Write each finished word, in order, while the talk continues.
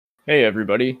Hey,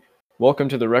 everybody. Welcome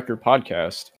to the Wrecker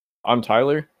Podcast. I'm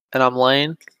Tyler. And I'm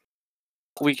Lane.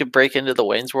 We could break into the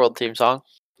Wayne's World theme song.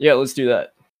 Yeah, let's do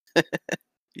that.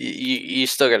 You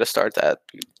still got to start that.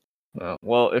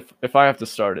 Well, if I have to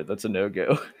start it, that's a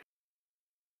no-go.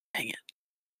 Dang it.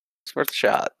 It's worth a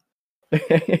shot.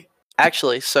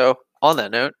 Actually, so on that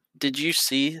note, did you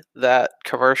see that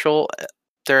commercial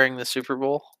during the Super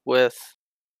Bowl with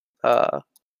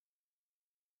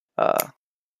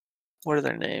what are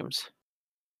their names?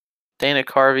 Dana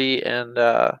Carvey and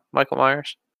Michael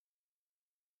Myers?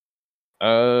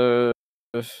 I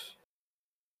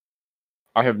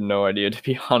have no idea, to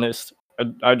be honest.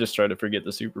 I just try to forget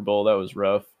the Super Bowl. That was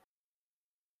rough.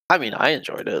 I mean, I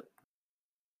enjoyed it.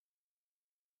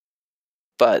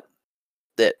 But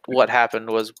what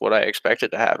happened was what I expected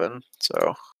to happen,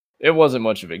 so. It wasn't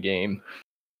much of a game.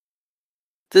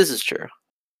 This is true.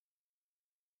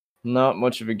 Not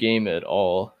much of a game at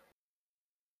all.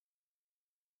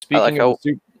 I was Speaking of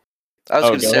the Super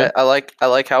gonna say I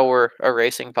like how we're a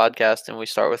racing podcast and we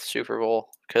start with Super Bowl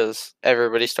because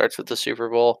everybody starts with the Super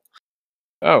Bowl.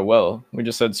 Oh, well, we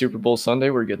just had Super Bowl Sunday.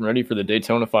 We're getting ready for the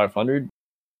Daytona 500.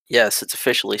 Yes, it's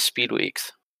officially Speed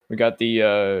Weeks. We got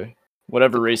the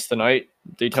whatever race tonight,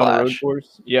 Daytona Road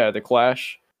Course. Yeah, the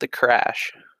Clash. The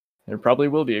Crash. There probably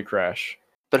will be a crash.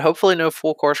 But hopefully no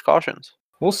full course cautions.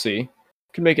 We'll see.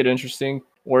 Could make it interesting,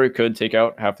 or it could take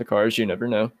out half the cars. You never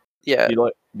know. Yeah.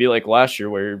 Be like last year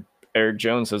where Eric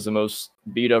Jones has the most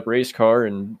beat up race car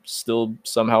and still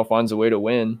somehow finds a way to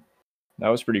win. That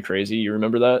was pretty crazy. You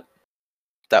remember that?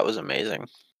 That was amazing.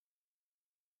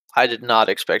 I did not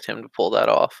expect him to pull that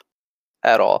off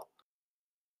at all.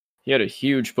 He had a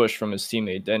huge push from his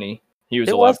teammate Denny. He was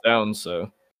a lap down,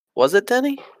 so. Was it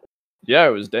Denny? Yeah,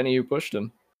 it was Denny who pushed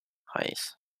him.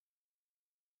 Nice.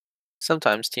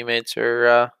 Sometimes teammates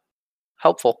are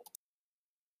helpful.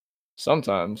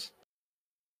 Sometimes.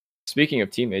 Speaking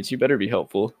of teammates, you better be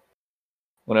helpful.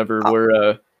 Whenever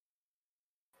we're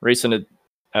racing it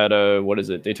at what is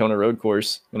it, Daytona Road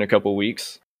Course in a couple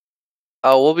weeks.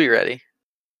 Oh, we'll be ready.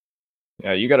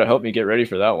 Yeah, you got to help me get ready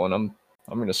for that one. I'm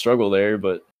gonna struggle there,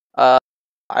 but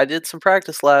I did some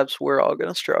practice laps. We're all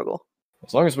gonna struggle.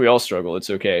 As long as we all struggle, it's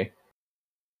okay.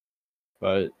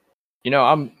 But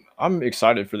I'm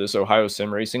excited for this Ohio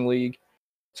Sim Racing League.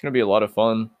 It's gonna be a lot of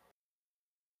fun.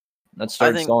 That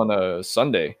starts on a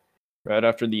Sunday, right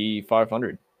after the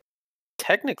 500.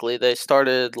 Technically, they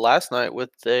started last night with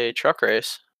a truck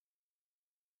race.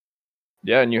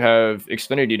 Yeah, and you have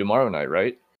Xfinity tomorrow night,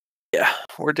 right? Yeah,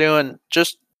 I'm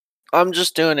just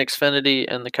doing Xfinity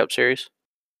and the Cup Series.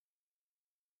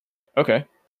 Okay.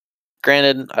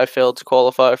 Granted, I failed to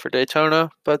qualify for Daytona,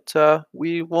 but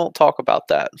we won't talk about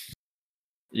that.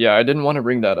 Yeah, I didn't want to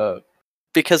bring that up.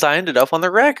 Because I ended up on the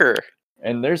wrecker.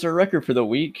 And there's a record for the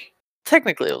week.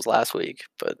 Technically, it was last week,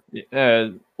 but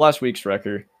last week's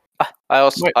record. I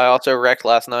also wrecked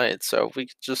last night, so we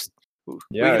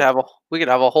could have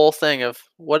a whole thing of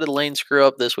what did Lane screw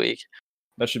up this week.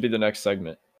 That should be the next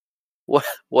segment.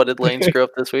 What did Lane screw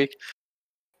up this week?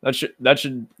 That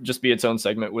should just be its own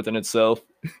segment within itself.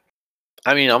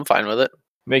 I mean, I'm fine with it.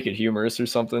 Make it humorous or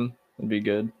something. That'd be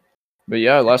good. But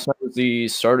yeah, last night was the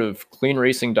start of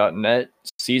CleanRacing.net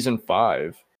Season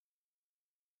 5.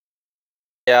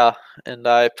 Yeah, and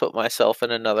I put myself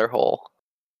in another hole.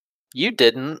 You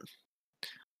didn't.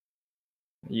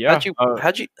 Yeah.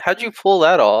 How'd you pull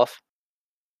that off?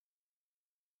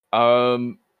 I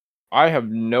have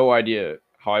no idea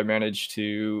how I managed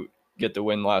to get the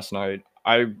win last night.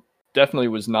 I definitely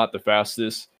was not the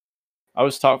fastest. I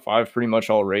was top 5 pretty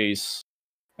much all race,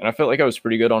 and I felt like I was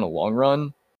pretty good on a long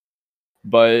run.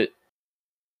 But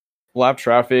lap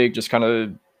traffic just kind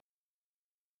of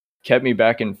kept me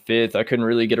back in 5th. I couldn't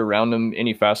really get around them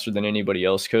any faster than anybody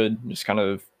else could. Just kind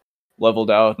of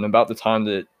leveled out, and about the time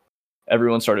that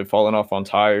everyone started falling off on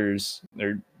tires,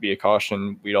 there'd be a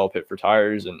caution, we'd all pit for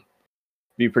tires and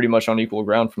be pretty much on equal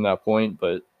ground from that point.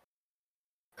 But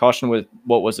caution with,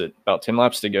 what was it, about 10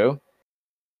 laps to go?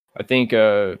 I think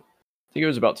it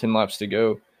was about 10 laps to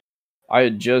go. I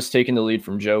had just taken the lead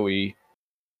from Joey,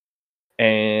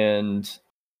 and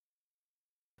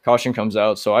caution comes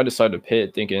out, so I decided to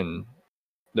pit thinking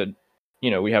that,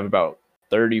 we have about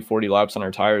 30, 40 laps on our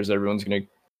tires. Everyone's going to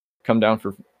come down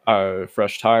for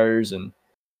fresh tires, and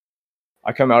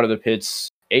I come out of the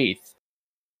pits 8th,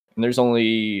 and there's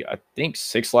only, I think,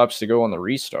 6 laps to go on the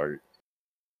restart.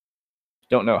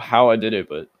 Don't know how I did it,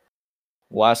 but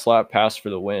last lap pass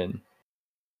for the win.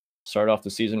 Start off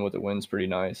the season with a win's pretty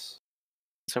nice.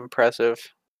 It's impressive.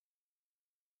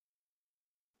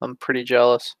 I'm pretty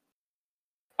jealous.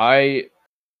 I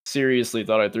seriously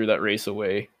thought I threw that race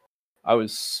away. I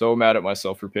was so mad at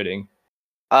myself for pitting.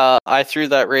 I threw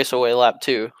that race away lap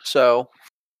 2, so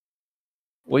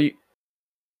Well,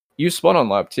 you spun on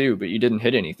lap 2, but you didn't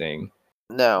hit anything.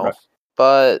 no. Right.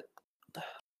 But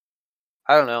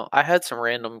I don't know. I had some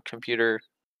random computer.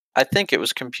 I think it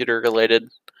was computer related.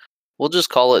 We'll just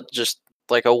call it just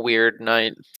like a weird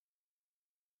night.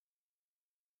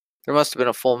 There must have been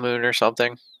a full moon or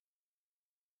something.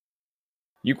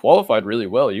 You qualified really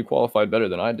well. You qualified better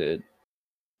than I did.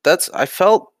 I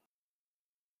felt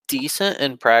decent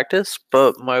in practice,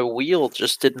 but my wheel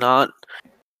just did not.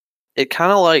 It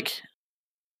kind of like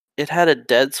it had a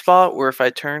dead spot where if I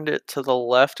turned it to the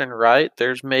left and right,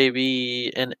 there's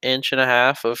maybe an inch and a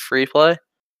half of free play.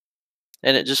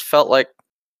 And it just felt like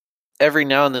every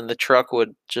now and then the truck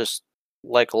would just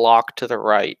like lock to the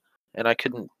right and I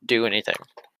couldn't do anything.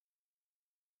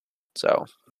 So,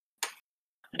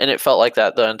 and it felt like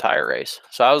that the entire race.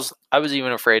 So I was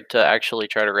even afraid to actually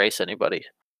try to race anybody.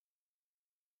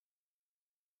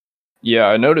 Yeah,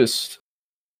 I noticed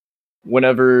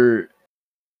whenever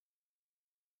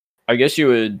I guess you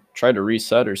would try to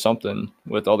reset or something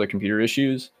with all the computer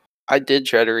issues. I did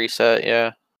try to reset,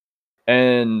 yeah.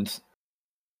 And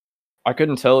I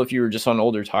couldn't tell if you were just on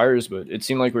older tires, but it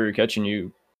seemed like we were catching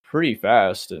you pretty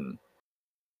fast, and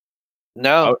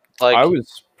No, I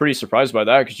was pretty surprised by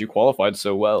that because you qualified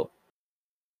so well.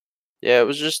 Yeah, it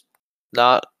was just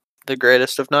not the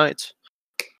greatest of nights.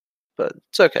 But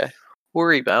it's okay. We'll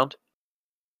rebound.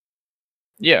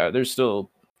 Yeah, there's still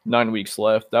 9 weeks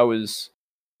left. That was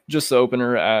just the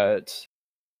opener at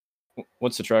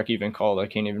what's the track even called? I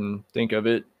can't even think of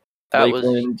it. That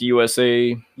Lakeland, was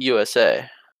USA. USA.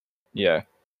 Yeah.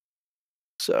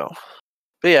 So,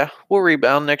 but yeah, we'll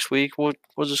rebound next week. We'll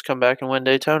just come back and win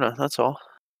Daytona. That's all.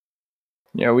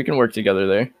 Yeah, we can work together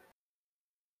there.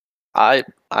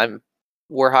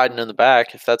 We're hiding in the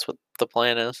back if that's what the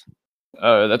plan is.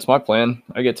 That's my plan.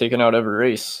 I get taken out every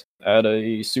race at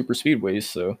a super speedways,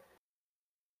 so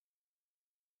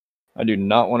I do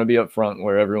not want to be up front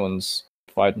where everyone's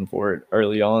fighting for it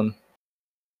early on.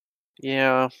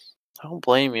 Yeah, I don't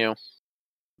blame you.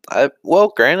 Well,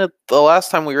 granted, the last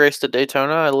time we raced at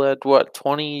Daytona, I led what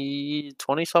 20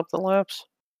 something laps,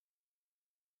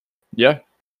 Yeah,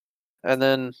 and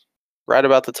then right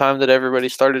about the time that everybody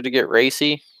started to get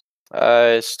racy,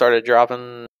 I started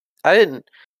dropping. I didn't.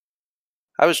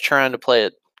 I was trying to play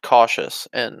it cautious,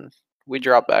 and we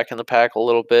dropped back in the pack a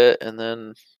little bit, and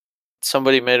then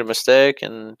somebody made a mistake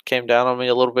and came down on me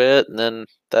a little bit, and then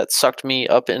that sucked me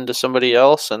up into somebody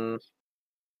else, and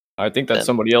I think that then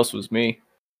somebody else was me.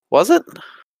 was it?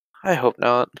 I hope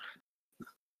not.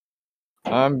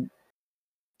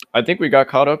 I think we got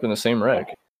caught up in the same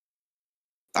wreck.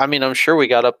 I mean, I'm sure we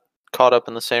got caught up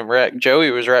in the same wreck. Joey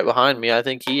was right behind me. I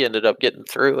think he ended up getting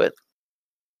through it.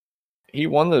 He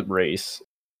won the race.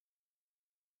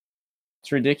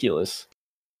 It's ridiculous.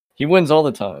 He wins all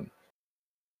the time.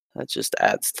 That just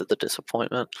adds to the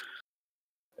disappointment.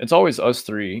 It's always us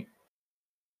three.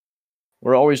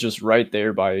 We're always just right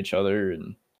there by each other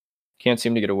and can't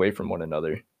seem to get away from one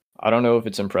another. I don't know if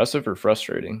it's impressive or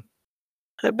frustrating.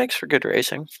 It makes for good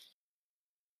racing.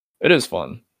 It is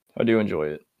fun. I do enjoy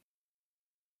it.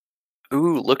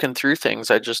 Ooh, looking through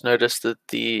things, I just noticed that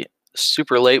the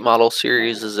Super Late Model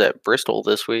Series is at Bristol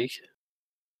this week.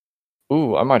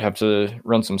 Ooh, I might have to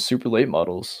run some super late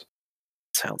models.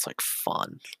 Sounds like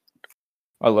fun.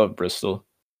 I love Bristol.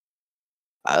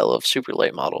 I love super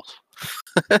late models.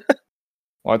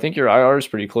 Well, I think your IR is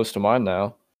pretty close to mine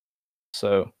now.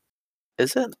 So,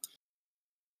 Is it?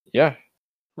 yeah.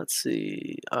 Let's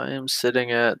see. I am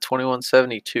sitting at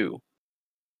 2172.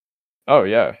 Oh,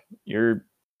 yeah. Yours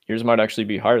might actually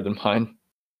be higher than mine.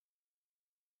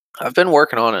 I've been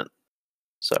working on it.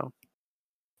 So,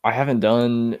 I haven't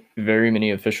done very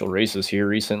many official races here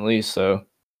recently, so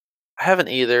I haven't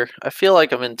either. I feel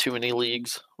like I'm in too many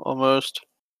leagues almost.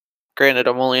 Granted,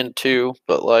 I'm only in 2,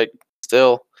 but like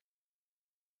still.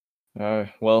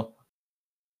 well,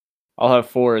 I'll have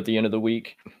 4 at the end of the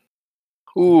week.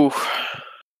 Ooh.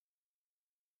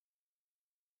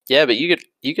 Yeah, but you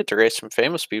get to race some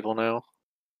famous people now.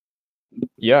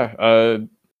 Yeah,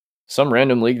 some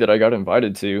random league that I got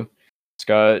invited to. It's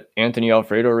got Anthony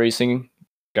Alfredo racing,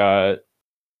 got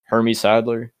Hermie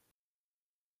Sadler.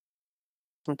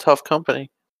 Some tough company.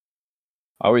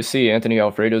 I always see Anthony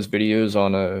Alfredo's videos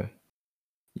on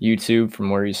YouTube from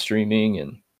where he's streaming,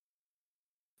 and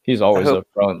he's always up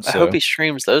front. I hope So he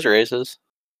streams those races.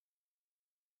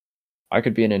 I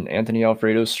could be in an Anthony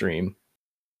Alfredo stream.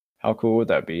 How cool would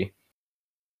that be?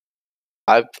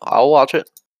 I'll watch it.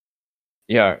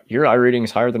 Yeah, your iRating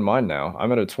is higher than mine now.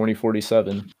 I'm at a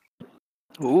 2047.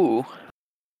 Ooh.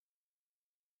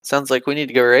 Sounds like we need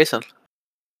to go racing.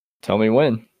 Tell me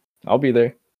when. I'll be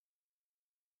there.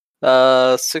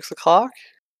 6 o'clock?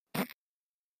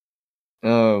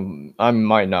 I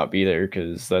might not be there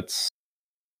because that's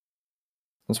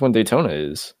when Daytona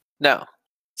is. No.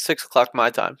 6 o'clock my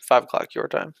time, 5 o'clock your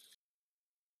time.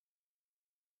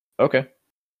 Okay.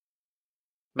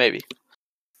 Maybe.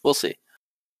 We'll see.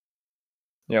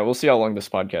 Yeah, we'll see how long this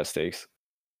podcast takes.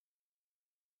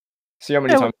 See how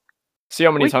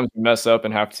many times we mess up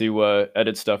and have to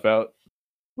edit stuff out.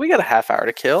 We got a half hour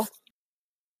to kill.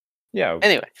 Yeah.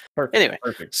 Anyway.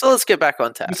 Perfect. So let's get back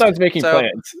on task. Besides making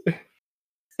plans.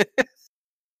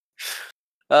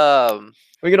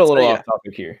 We get a little off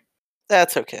topic here.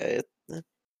 That's okay.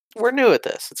 We're new at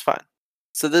this. It's fine.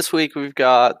 So this week I've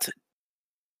got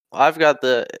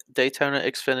the Daytona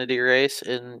Xfinity race,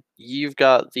 and you've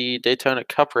got the Daytona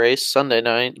Cup race Sunday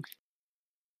night.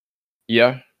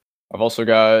 Yeah. I've also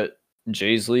got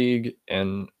Jay's League,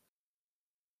 and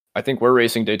I think we're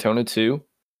racing Daytona too.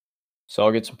 So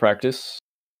I'll get some practice.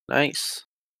 Nice.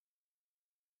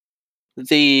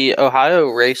 The Ohio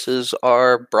races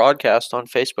are broadcast on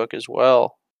Facebook as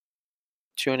well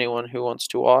to anyone who wants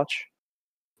to watch.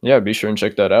 Yeah, be sure and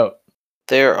check that out.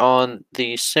 They're on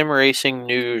the Sim Racing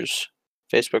News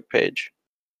Facebook page.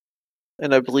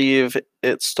 And I believe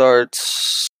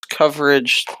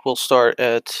coverage will start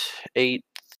at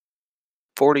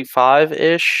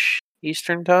 8:45-ish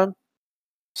Eastern time.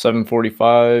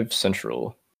 7:45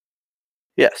 Central.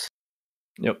 Yes.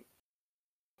 Yep.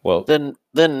 Well, then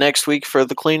next week for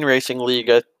the Clean Racing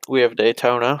League, we have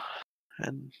Daytona,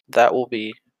 and that will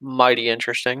be mighty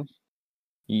interesting.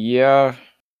 Yeah,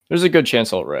 there's a good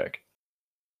chance I'll wreck.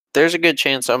 There's a good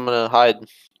chance I'm gonna hide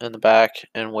in the back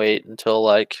and wait until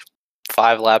like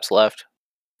 5 laps left.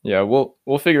 Yeah, we'll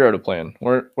figure out a plan.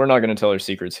 We're not gonna tell our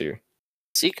secrets here.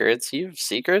 Secrets? You have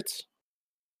secrets?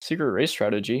 Secret race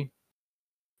strategy.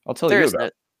 I'll tell you about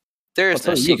it. There is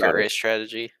no secret race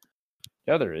strategy.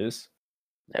 Yeah, there is.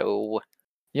 No.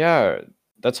 Yeah,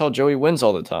 that's how Joey wins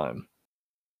all the time.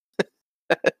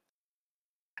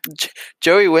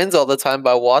 Joey wins all the time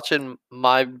by watching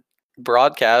my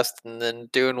broadcast and then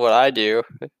doing what I do.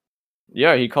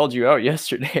 Yeah, he called you out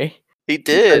yesterday. He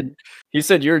did. He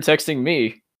said you were texting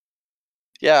me.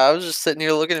 Yeah, I was just sitting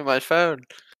here looking at my phone.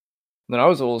 Then I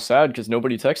was a little sad because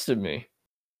nobody texted me.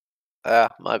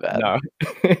 My bad. No.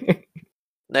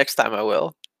 Next time I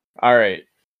will. All right.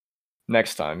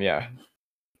 Next time, yeah.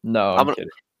 No, I'm kidding.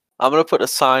 I'm gonna put a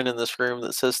sign in this room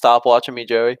that says "Stop watching me,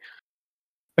 Joey."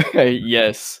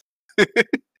 Yes.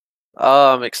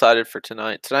 Oh, I'm excited for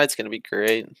tonight. Tonight's gonna be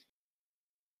great.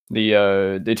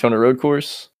 The Daytona Road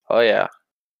Course. Oh yeah.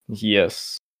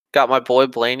 Yes. Got my boy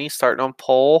Blaney starting on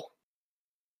pole.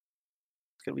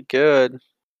 It's gonna be good.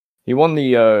 He won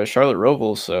the Charlotte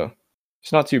Roval, so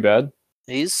it's not too bad.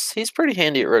 He's pretty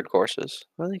handy at road courses.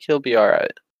 I think he'll be all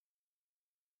right.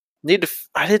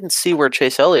 I didn't see where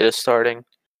Chase Elliott is starting,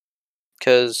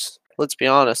 because let's be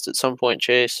honest, at some point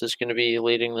Chase is going to be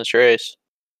leading this race.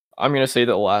 I'm gonna say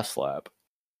the last lap.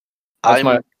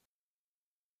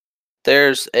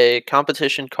 There's a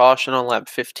competition caution on lap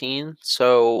 15,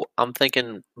 so I'm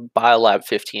thinking by lap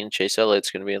 15, Chase Elliott's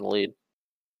going to be in the lead.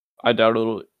 I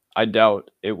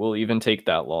doubt it will even take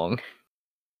that long.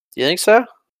 You think so?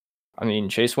 I mean,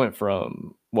 Chase went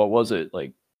from, what was it,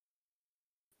 like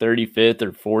 35th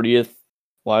or 40th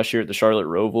last year at the Charlotte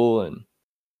Roval, and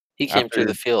he came through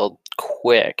the field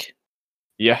quick.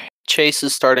 Yeah. Chase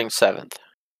is starting 7th.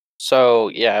 So,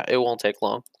 yeah, it won't take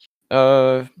long.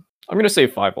 I'm going to say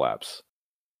 5 laps.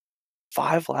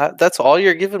 5 laps? That's all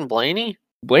you're giving Blaney?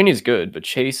 Blaney's good, but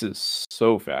Chase is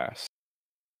so fast.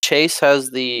 Chase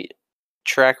has the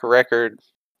track record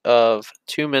of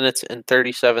 2 minutes and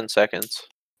 37 seconds.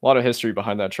 A lot of history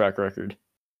behind that track record.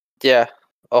 Yeah,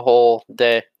 a whole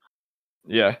day.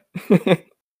 Yeah.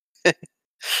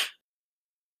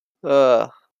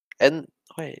 And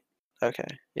wait, okay,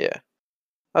 yeah.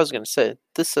 I was gonna say,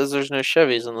 this says there's no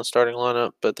Chevys in the starting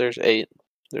lineup, but there's 8.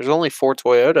 There's only 4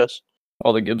 Toyotas.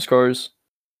 All the Gibbs cars?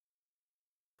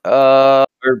 No,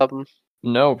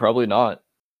 probably not.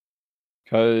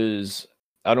 Because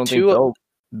I don't think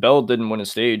Bell didn't win a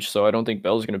stage, so I don't think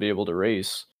Bell's going to be able to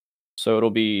race. So it'll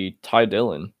be Ty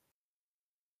Dillon.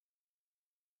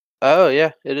 Oh,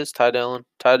 yeah, it is Ty Dillon.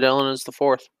 Ty Dillon is the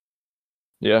 4th.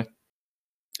 Yeah.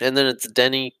 And then it's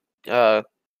Denny, Kyle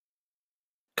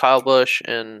Busch,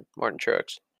 and Martin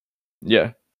Truex.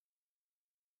 Yeah.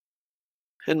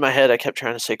 In my head, I kept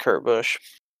trying to say Kurt Busch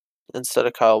instead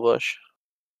of Kyle Busch.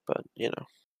 But,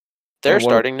 they're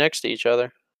starting next to each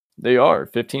other. They are,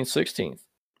 15th, 16th.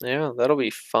 Yeah, that'll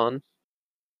be fun.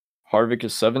 Harvick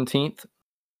is 17th.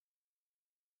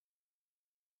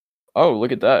 Oh,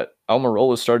 look at that.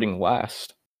 Almirola starting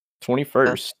last. Uh,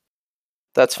 21st.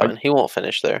 That's I fine. He won't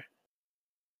finish there.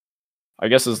 I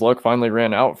guess his luck finally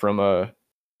ran out from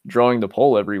drawing the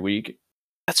pole every week.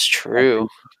 That's true.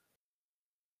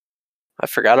 I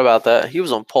forgot about that. He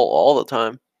was on pole all the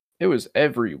time. It was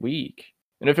every week.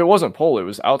 And if it wasn't pole, it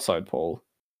was outside pole.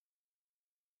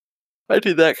 I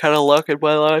did that kind of luck in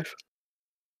my life.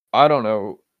 I don't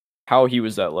know how he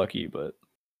was that lucky, but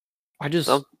I Um, just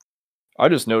I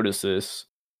just noticed this.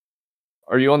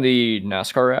 Are you on the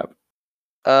NASCAR app?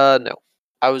 no.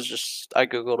 I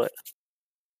googled it.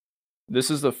 This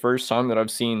is the first time that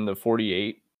I've seen the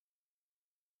 48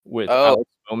 with Oh, Alex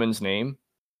Bowman's name,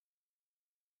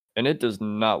 and it does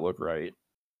not look right.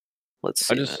 let's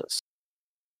I see just this.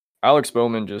 Alex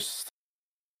Bowman just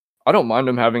I don't mind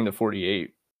him having the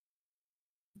 48,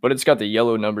 but it's got the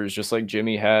yellow numbers just like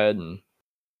Jimmy had, and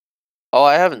Oh,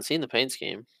 I haven't seen the paint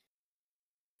scheme.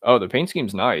 oh, the paint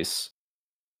scheme's nice.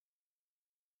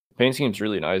 Paint scheme's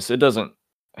really nice. It doesn't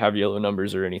have yellow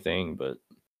numbers or anything, but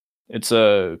it's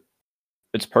a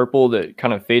it's purple that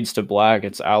kind of fades to black.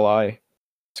 It's Ally.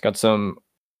 It's got some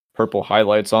purple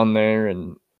highlights on there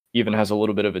and even has a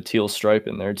little bit of a teal stripe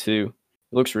in there too.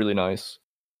 It looks really nice.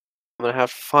 I'm gonna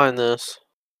have to find this.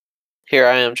 Here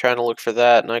I am trying to look for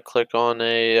that, and I click on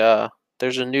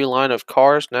there's a new line of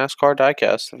cars, NASCAR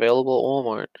diecast available at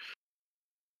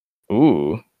Walmart.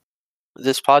 Ooh,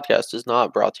 This podcast is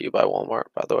not brought to you by Walmart,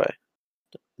 by the way.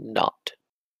 Not.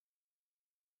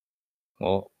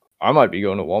 well, I might be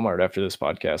going to Walmart after this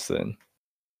podcast then.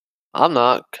 I'm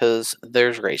not, because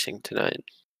there's racing tonight.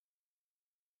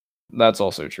 That's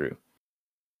also true.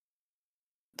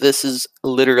 This is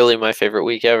literally my favorite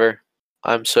week ever.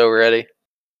 I'm so ready.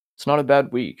 It's not a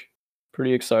bad week.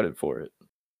 Pretty excited for it.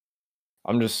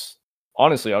 I'm just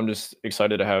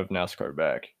excited to have NASCAR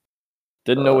back.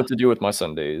 Didn't know Uh, what to do with my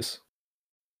Sundays.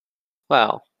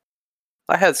 wow.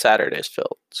 I had Saturdays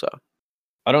filled, so.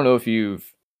 I don't know if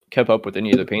you've kept up with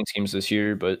any of the paint schemes this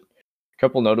year, but a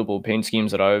couple notable paint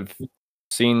schemes that I've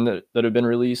seen that have been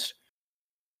released.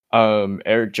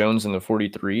 Eric Jones in the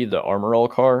 43, the Armor All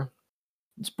car.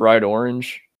 It's bright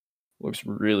orange. Looks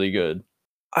really good.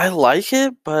 I like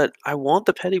it, but I want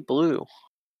the Petty Blue.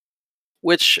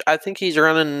 Which I think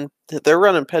they're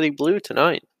running Petty Blue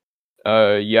tonight.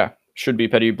 Yeah, should be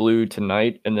Petty Blue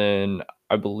tonight, and then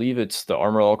I believe it's the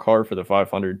Armor All car for the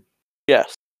 500.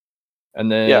 Yes.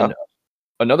 And Yeah. then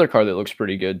another car that looks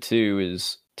pretty good too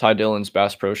is Ty Dillon's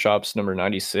Bass Pro Shops number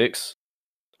 96.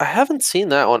 I haven't seen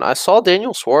that one. I saw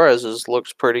Daniel Suarez's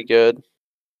looks pretty good.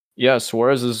 Yeah,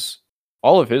 Suarez's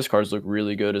all of his cars look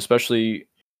really good, especially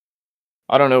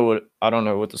I don't know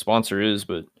what the sponsor is,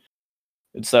 but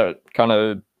it's that kind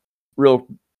of real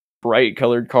bright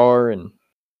colored car and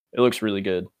it looks really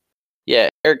good. Yeah,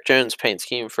 Eric Jones' paint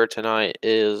scheme for tonight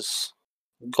is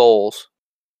goals.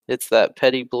 It's that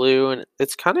Petty Blue, and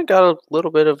it's kind of got a little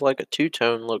bit of like a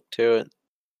two-tone look to it.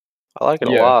 I like it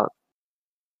a Yeah. lot.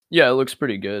 Yeah, it looks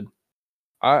pretty good.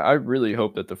 I really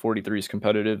hope that the 43 is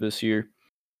competitive this year.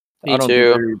 Me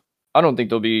too. I don't think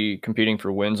they'll be competing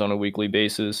for wins on a weekly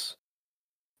basis,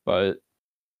 but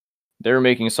they were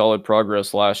making solid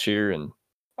progress last year and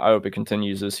I hope it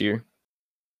continues this year.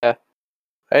 Yeah,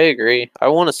 I agree. I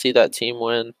want to see that team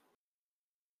win.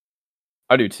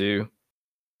 I do too.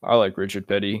 I like Richard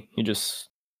Petty. He just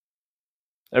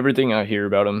everything I hear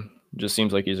about him just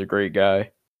seems like he's a great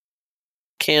guy.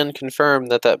 Can confirm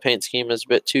that that paint scheme is a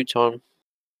bit two-tone.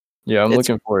 Yeah, I'm It's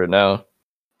looking for it now.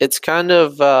 it's kind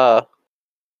of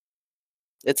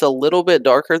it's a little bit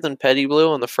darker than Petty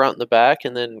Blue on the front and the back,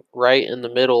 and then right in the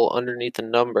middle underneath the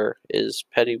number is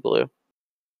Petty Blue.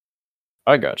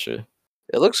 I gotcha.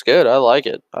 It looks good. I like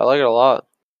it. I like it a lot.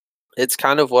 It's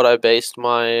kind of what I based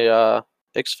my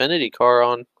Xfinity car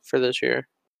on for this year.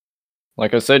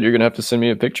 Like I said, you're gonna have to send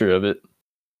me a picture of it.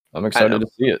 I'm I know. excited to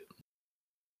see it.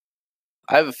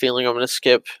 I have a feeling I'm going to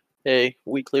skip a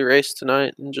weekly race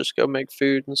tonight and just go make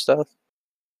food and stuff.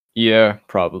 Yeah,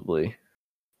 probably.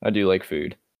 I do like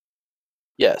food.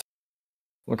 Yes.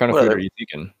 What kind of What food are other? you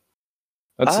thinking?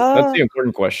 That's Uh, the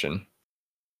important question.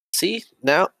 see,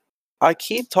 now I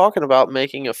keep talking about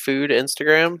making a food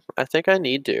Instagram. I think I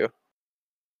need to.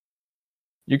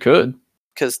 You could.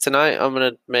 Because tonight I'm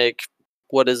going to make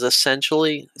what is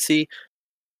essentially. See,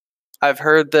 I've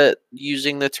heard that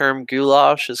using the term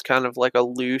goulash is kind of like a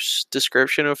loose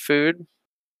description of food.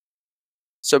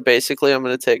 So basically, I'm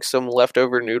going to take some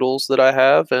leftover noodles that I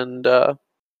have and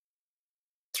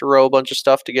throw a bunch of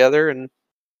stuff together and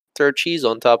throw cheese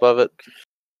on top of it.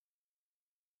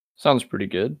 Sounds pretty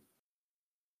good.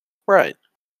 Right.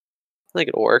 I think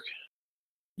it'll work.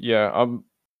 Yeah,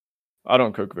 I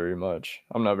don't cook very much.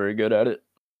 I'm not very good at it.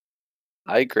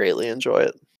 I greatly enjoy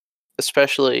it,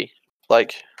 especially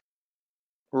like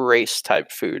race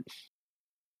type food,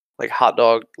 like hot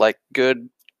dog, like good,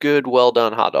 well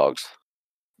done hot dogs.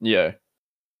 Yeah.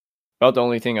 About the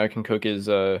only thing I can cook is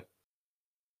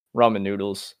ramen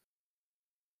noodles.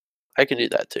 I can do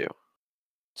that too.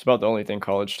 It's about the only thing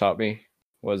college taught me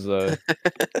was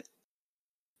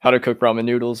how to cook ramen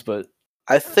noodles, but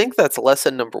I think that's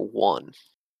lesson number 1.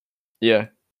 yeah,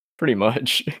 pretty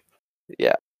much.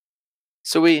 Yeah.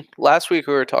 So we last week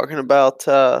we were talking about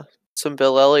some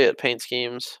Bill Elliott paint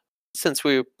schemes. Since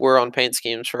we were on paint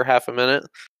schemes for half a minute,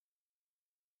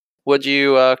 what'd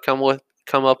you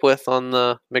come up with on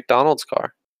the McDonald's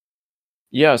car?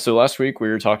 Yeah, so last week we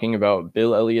were talking about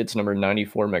Bill Elliott's number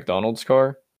 94 McDonald's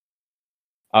car.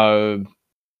 Uh,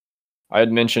 I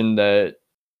had mentioned that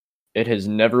it has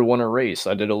never won a race.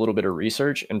 I did a little bit of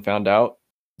research and found out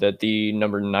that the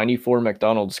number 94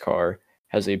 McDonald's car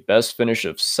has a best finish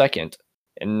of second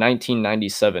in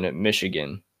 1997 at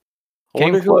Michigan. I Came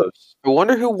wonder who close. I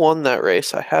wonder who won that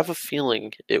race. I have a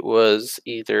feeling it was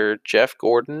either Jeff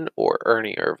Gordon or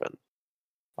Ernie Irvan.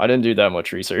 I didn't do that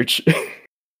much research.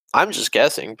 I'm just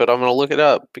guessing, but I'm gonna look it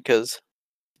up because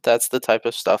that's the type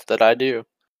of stuff that I do.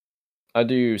 I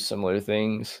do similar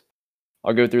things.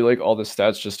 I'll go through like all the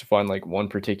stats just to find like one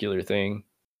particular thing.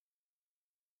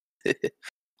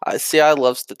 I see. I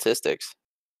love statistics.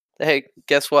 Hey,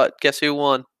 guess what? Guess who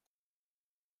won?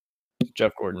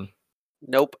 Jeff Gordon.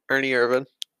 Nope, Ernie Irvan.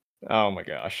 Oh my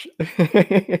gosh.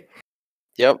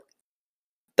 Yep.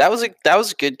 That was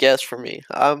a good guess for me.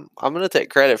 I'm gonna take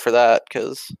credit for that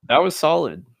because That was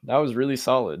solid. That was really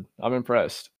solid. I'm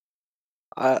impressed.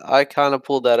 I kind of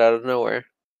pulled that out of nowhere.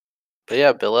 But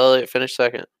yeah, Bill Elliott finished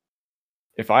second.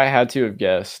 If I had to have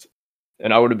guessed,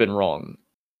 and I would have been wrong,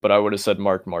 but I would have said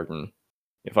Mark Martin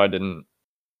if I didn't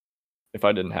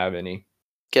have any.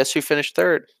 Guess who finished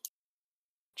third?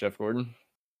 Jeff Gordon.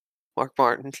 Mark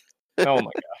Martin. Oh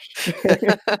my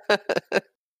gosh.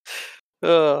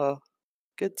 Oh,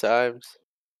 good times.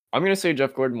 I'm gonna say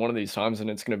Jeff Gordon one of these times, and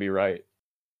it's gonna be right.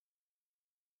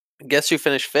 Guess who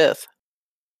finished fifth?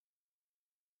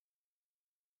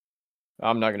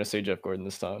 I'm not gonna say Jeff Gordon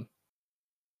this time.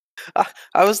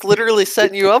 I was literally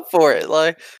setting you up for it.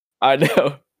 Like, I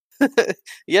know.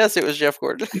 yes, it was Jeff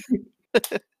Gordon.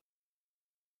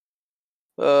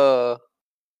 Oh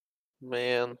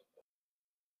man,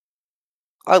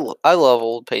 I love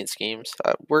old paint schemes.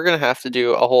 We're gonna have to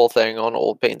do a whole thing on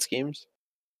old paint schemes.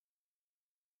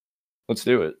 Let's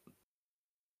do it.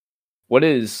 What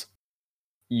is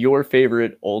your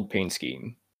favorite old paint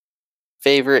scheme?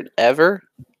 Favorite ever?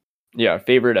 Yeah,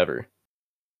 favorite ever.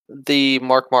 The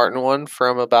Mark Martin one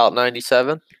from about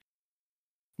 '97.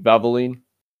 Valvoline.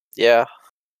 Yeah,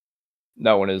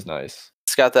 That one is nice.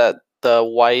 it's got the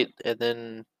white and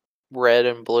then red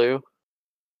and blue.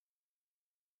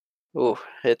 Ooh,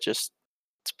 it's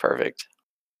perfect.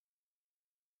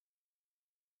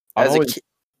 I've As a always ki-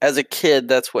 as a kid,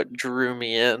 that's what drew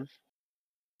me in. I've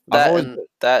That always and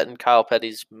that and Kyle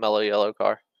Petty's mellow yellow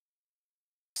car.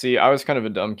 see. I was kind of a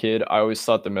dumb kid. I always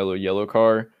thought the mellow yellow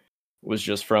car was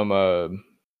just from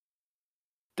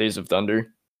Days of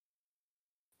Thunder.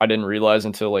 I didn't realize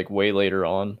until like way later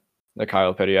on that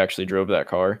Kyle Petty actually drove that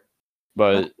car. I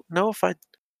But don't know if I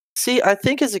see. I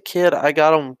think as a kid, I got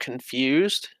them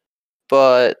confused,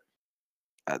 but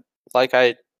I, like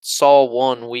I saw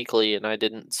one weekly and I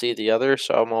didn't see the other,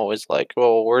 so I'm always like,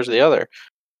 "Well, where's the other?"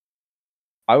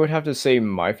 I would have to say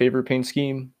my favorite paint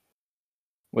scheme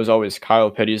was always Kyle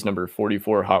Petty's number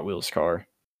 44 Hot Wheels car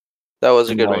That was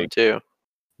a in good one like too.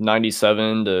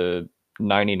 97 to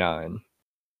 99,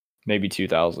 maybe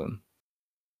 2000.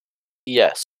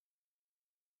 Yes.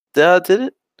 Did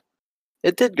it?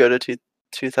 It did go to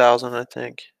 2000, I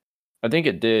think. I think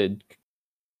it did.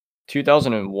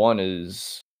 2001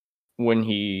 is when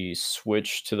he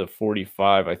switched to the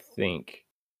 45, I think.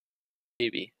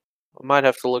 Maybe. I might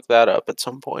have to look that up at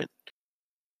some point.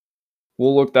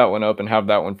 We'll look that one up and have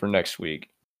that one for next week.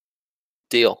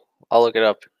 Deal. I'll look it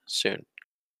up soon.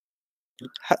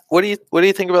 What do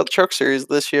you think about the Truck Series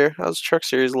this year? How's the Truck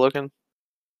Series looking?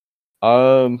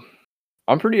 Um,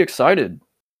 I'm pretty excited.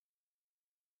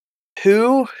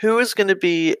 Who is going to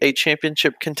be a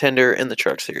championship contender in the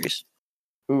Truck Series?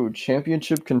 Ooh,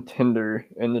 championship contender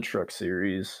in the Truck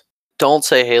Series. Don't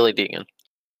say Haley Deegan.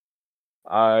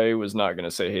 I was not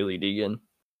gonna say Haley Deegan.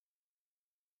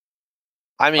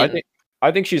 I I mean, think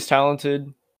I think she's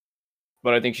talented,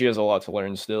 but I think she has a lot to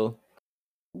learn still.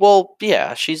 well,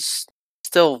 yeah, she's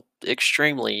still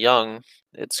extremely young.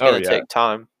 It's Oh going to yeah. take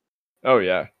time. Oh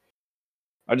yeah.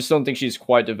 I just don't think she's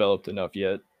quite developed enough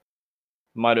yet.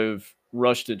 Might have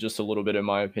rushed it just a little bit in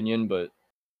my opinion, but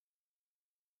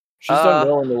She's done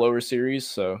well in the lower series,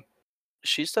 so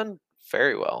she's done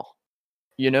very well.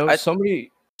 you know, somebody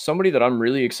that I'm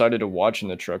really excited to watch in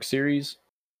the truck series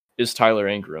is Tyler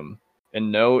Ankrum.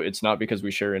 And no, it's not because we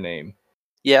share a name.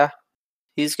 Yeah,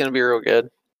 he's going to be real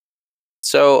good.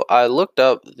 So I looked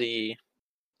up the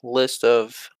list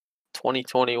of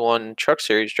 2021 Truck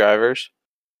Series drivers,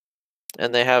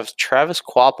 and they have Travis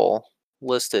Quapple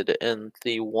listed in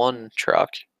the one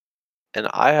truck, and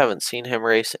I haven't seen him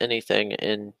race anything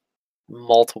in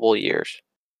multiple years.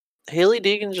 Haley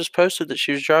Deegan just posted that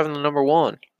she was driving the number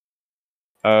one.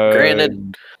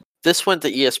 Granted, this went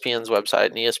to ESPN's website,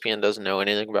 and ESPN doesn't know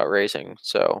anything about racing,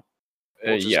 so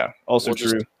yeah, also we'll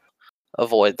just true.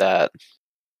 avoid that.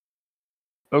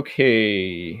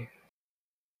 Okay.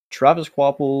 Travis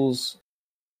Quapple's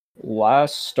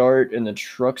last start in the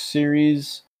truck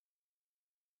series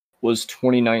was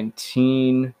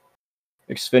 2019.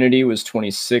 Xfinity was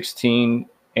 2016,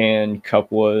 and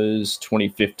Cup was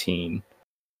 2015.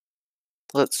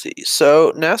 Let's see.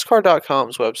 So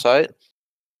NASCAR.com's website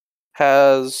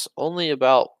has only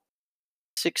about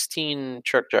 16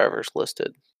 truck drivers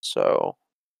listed. So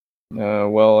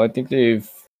Well, I think they've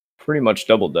pretty much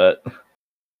doubled that.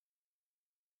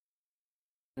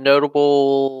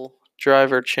 notable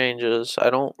driver changes. I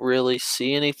don't really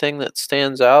see anything that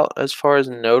stands out as far as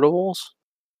notables.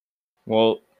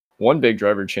 Well, one big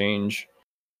driver change,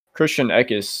 Christian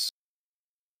Eckes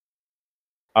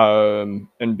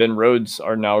and Ben Rhodes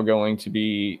are now going to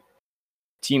be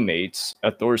teammates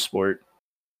at ThorSport,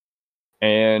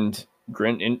 and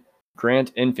Grant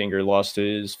Enfinger lost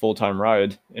his full-time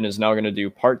ride and is now going to do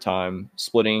part-time,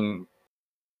 splitting,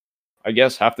 I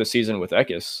guess, half the season with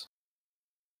Eckes.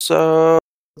 So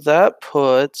that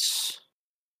puts.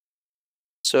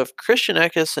 So if Christian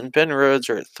Eckes and Ben Rhodes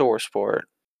are at ThorSport,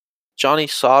 Johnny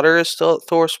Sauter is still at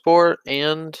ThorSport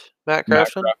and Matt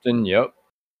Crafton? Matt Crafton, yep.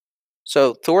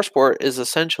 So ThorSport is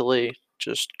essentially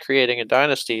just creating a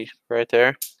dynasty right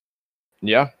there.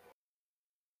 Yeah.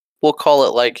 We'll call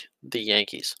it like the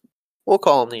Yankees. We'll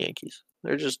call them the Yankees.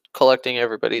 They're just collecting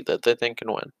everybody that they think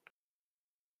can win.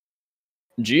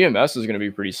 GMS is going to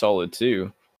be pretty solid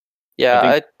too.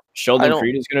 Yeah, Sheldon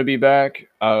Creed is going to be back.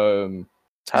 Tyler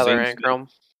Ankrum.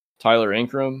 Tyler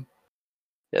Ankrum.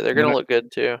 Yeah, they're going to look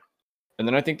good too. And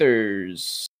then I think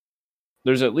there's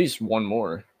at least one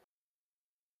more.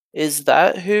 Is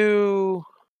that who?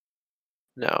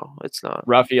 No, it's not.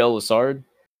 Raphael Lessard.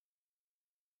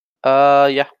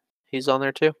 Yeah, he's on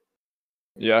there too.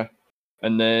 Yeah,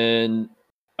 and then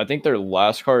I think their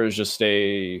last car is just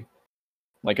a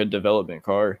development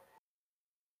car.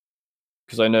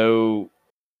 Because I know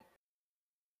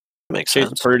makes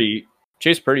sense.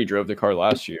 Chase Purdy drove the car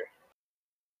last year.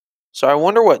 So I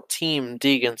wonder what team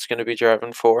Deegan's going to be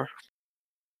driving for.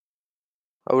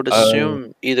 I would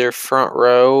assume either front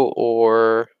row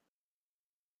or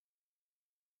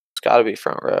it's got to be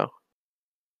front row.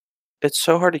 It's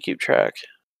so hard to keep track.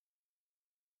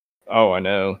 Oh, I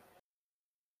know.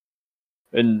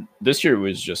 And this year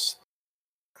was just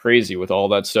crazy with all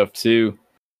that stuff too.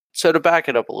 So to back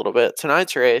it up a little bit,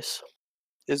 tonight's race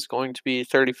is going to be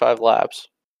 35 laps.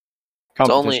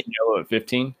 Competition yellow at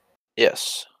 15?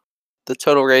 Yes. The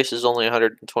total race is only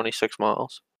 126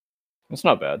 miles. That's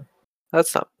not bad.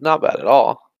 That's not bad at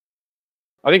all.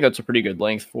 I think that's a pretty good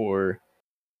length for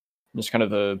just kind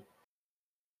of a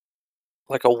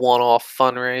one-off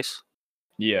fun race.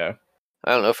 Yeah.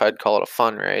 I don't know if I'd call it a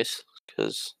fun race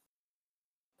because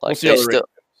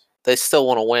they still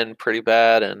want to win pretty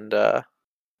bad, and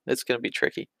it's going to be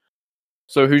tricky.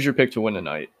 So who's your pick to win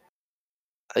tonight?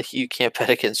 You can't bet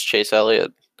against Chase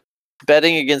Elliott.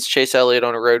 Betting against Chase Elliott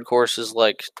on a road course is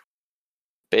like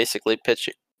basically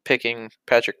picking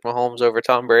Patrick Mahomes over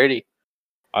Tom Brady.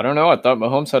 I don't know. I thought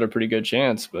Mahomes had a pretty good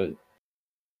chance, but it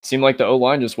seemed like the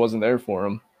O-line just wasn't there for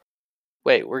him.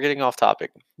 Wait, we're getting off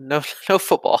topic. No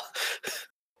football.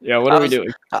 Yeah, what are we doing?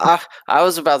 I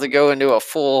was about to go into a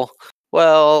full.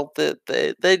 Well, they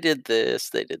did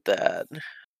this, they did that.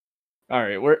 All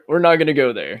right, we're not gonna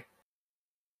go there.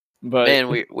 But man,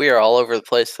 we are all over the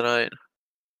place tonight.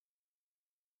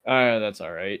 That's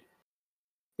all right.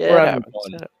 Yeah, we're having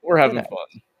fun. We're having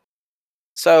fun.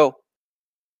 So,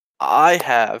 I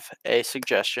have a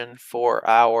suggestion for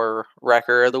our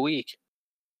wrecker of the week.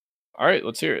 All right,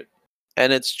 let's hear it.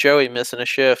 And it's Joey missing a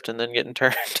shift and then getting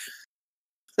turned.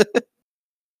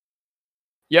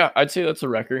 Yeah, I'd say that's a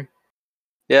wrecker.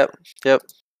 Yep.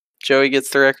 Joey gets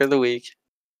the wrecker of the week.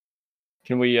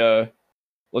 Can we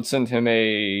let's send him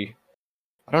I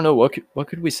don't know, what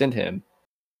could we send him?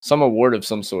 Some award of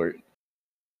some sort.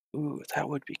 Ooh, that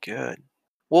would be good.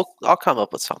 I'll come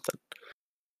up with something.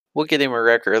 We'll get him a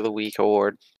wrecker of the week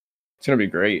award. It's gonna be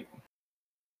great.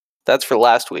 That's for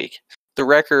last week. The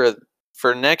record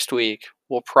for next week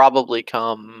will probably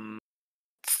come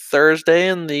Thursday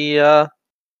in the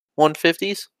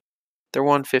 150s. They're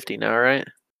 150 now, right?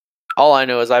 All I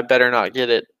know is I better not get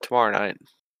it tomorrow night.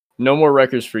 No more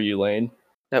records for you, Lane.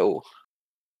 No,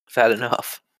 I've had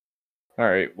enough. All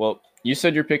right. Well, you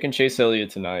said you're picking Chase Elliott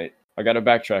tonight. I got to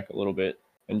backtrack a little bit.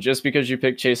 And just because you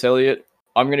picked Chase Elliott,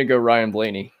 I'm going to go Ryan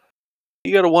Blaney.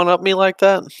 You got to one-up me like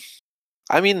that?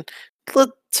 I mean,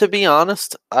 to be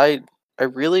honest, I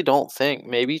really don't think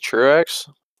maybe Truex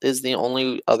is the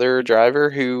only other driver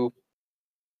who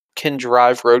can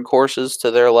drive road courses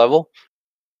to their level.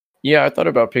 Yeah, I thought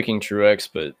about picking Truex,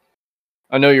 but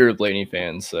I know you're a Blaney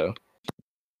fan, so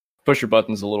push your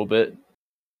buttons a little bit.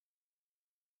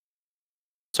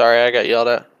 Sorry, I got yelled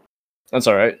at. That's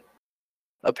all right.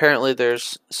 Apparently,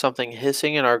 there's something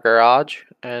hissing in our garage,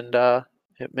 and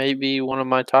it may be one of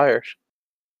my tires.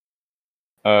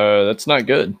 That's not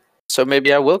good. So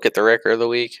maybe I will get the record of the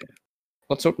week.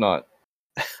 Let's hope not.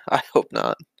 I hope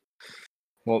not.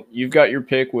 Well, you've got your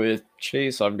pick with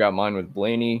Chase. I've got mine with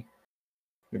Blaney.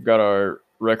 We've got our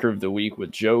record of the week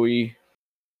with Joey.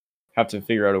 Have to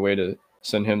figure out a way to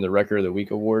send him the record of the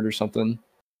week award or something.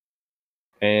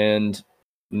 And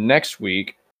next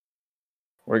week,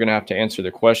 we're going to have to answer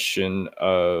the question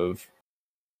of...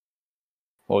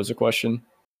 What was the question?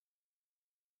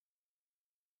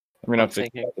 I'm going to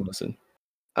have to listen.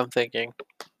 I'm thinking.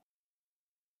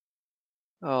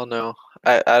 Oh, no.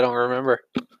 I don't remember.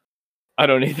 I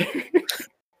don't either.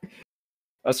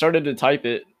 I started to type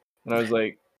it, and I was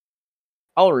like,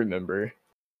 I'll remember.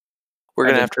 We're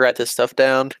going to have to write this stuff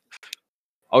down.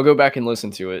 I'll go back and listen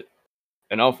to it,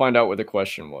 and I'll find out what the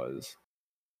question was.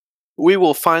 We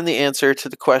will find the answer to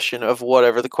the question of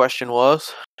whatever the question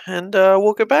was, and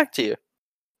we'll get back to you.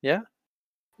 Yeah?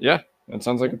 Yeah, that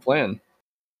sounds like a plan.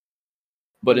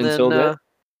 But And until then...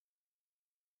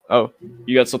 Oh,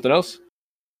 you got something else?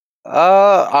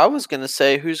 I was going to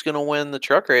say who's going to win the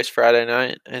truck race Friday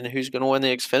night, and who's going to win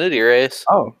the Xfinity race.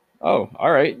 Oh,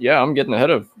 all right. Yeah, I'm getting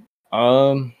ahead of...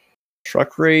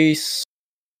 truck race...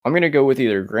 I'm going to go with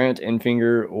either Grant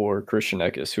Enfinger or Christian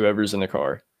Eckes, whoever's in the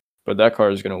car. But that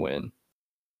car is going to win.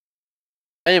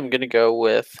 I am going to go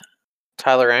with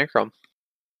Tyler Ankrum.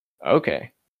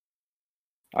 Okay.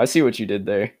 I see what you did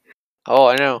there. Oh,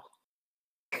 I know.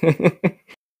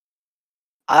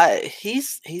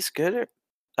 He's good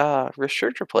at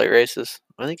restrictor plate races.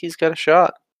 I think he's got a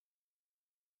shot.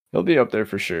 He'll be up there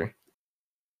for sure.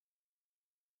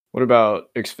 What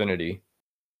about Xfinity?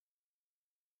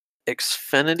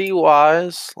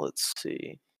 Xfinity-wise, let's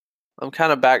see. I'm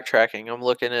kind of backtracking. I'm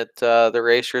looking at the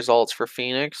race results for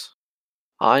Phoenix.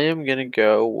 I am going to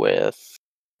go with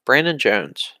Brandon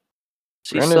Jones.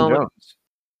 Jones.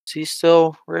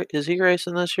 Is he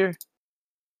racing this year?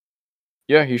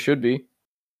 Yeah, he should be.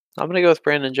 I'm going to go with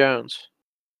Brandon Jones.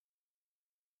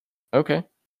 Okay.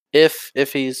 If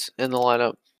he's in the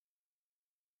lineup.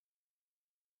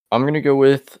 I'm going to go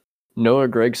with Noah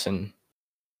Gragson.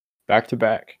 Back to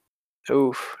back.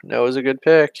 Oof, Noah's a good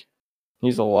pick.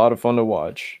 He's a lot of fun to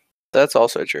watch. That's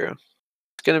also true.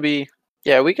 It's going to be...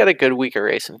 Yeah, we got a good week of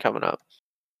racing coming up.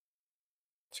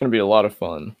 It's going to be a lot of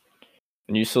fun.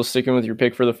 And you still sticking with your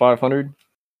pick for the 500?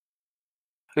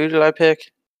 Who did I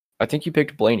pick? I think you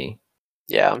picked Blaney.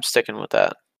 Yeah, I'm sticking with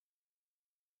that.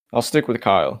 I'll stick with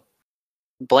Kyle.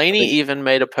 Blaney even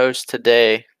made a post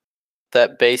today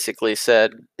that basically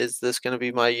said, is this going to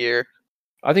be my year?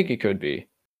 I think it could be.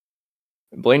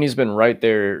 Blaney's been right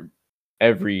there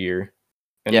every year,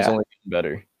 and he's only getting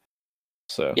better.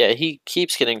 So yeah, he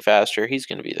keeps getting faster. He's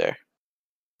going to be there.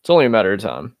 It's only a matter of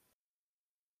time.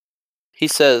 He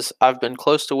says, I've been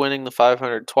close to winning the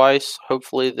 500 twice.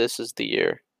 Hopefully this is the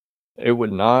year. It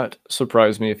would not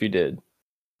surprise me if he did.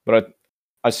 But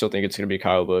I still think it's going to be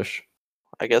Kyle Busch.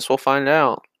 I guess we'll find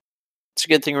out. It's a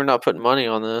good thing we're not putting money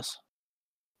on this.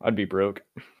 I'd be broke.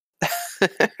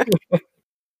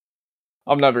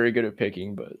 I'm not very good at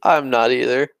picking, but... I'm not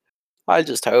either. I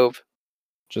just hope.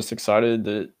 Just excited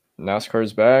that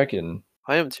NASCAR's back, and...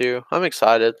 I am too. I'm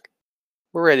excited.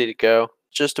 We're ready to go.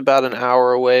 Just about an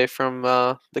hour away from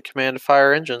the command to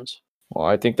fire engines. Well,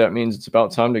 I think that means it's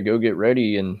about time to go get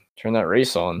ready and turn that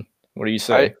race on. What do you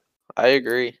say? I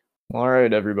agree. All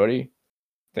right, everybody.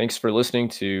 Thanks for listening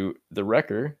to The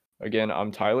Wrecker. Again,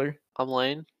 I'm Tyler. I'm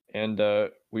Lane. And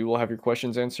we will have your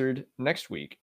questions answered next week.